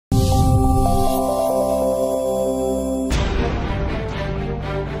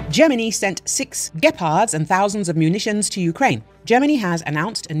Germany sent 6 Gepards and thousands of munitions to Ukraine. Germany has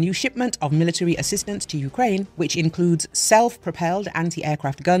announced a new shipment of military assistance to Ukraine, which includes self-propelled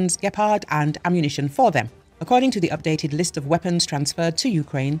anti-aircraft guns, Gepard, and ammunition for them. According to the updated list of weapons transferred to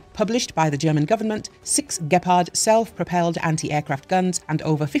Ukraine, published by the German government, 6 Gepard self-propelled anti-aircraft guns and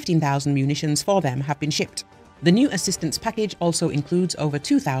over 15,000 munitions for them have been shipped. The new assistance package also includes over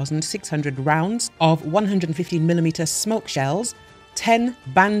 2,600 rounds of 115mm smoke shells, 10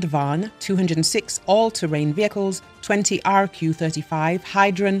 Bandwagen 206 all-terrain vehicles, 20 RQ-35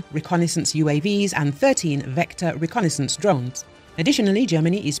 Hydron reconnaissance UAVs, and 13 Vector reconnaissance drones. Additionally,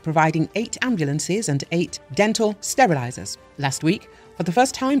 Germany is providing 8 ambulances and 8 dental sterilizers. Last week, for the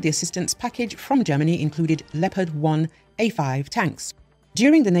first time, the assistance package from Germany included Leopard 1 A5 tanks.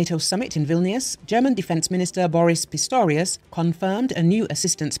 During the NATO summit in Vilnius, German Defense Minister Boris Pistorius confirmed a new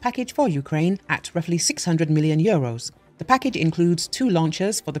assistance package for Ukraine at roughly 600 million euros. The package includes 2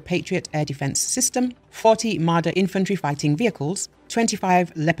 launchers for the Patriot air defense system, 40 Marder infantry fighting vehicles,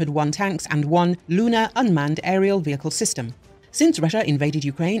 25 Leopard 1 tanks, and 1 Lunar unmanned aerial vehicle system. Since Russia invaded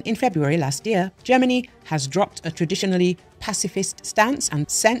Ukraine in February last year, Germany has dropped a traditionally pacifist stance and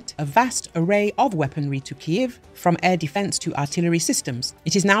sent a vast array of weaponry to Kyiv, from air defense to artillery systems.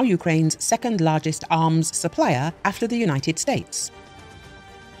 It is now Ukraine's second largest arms supplier after the United States.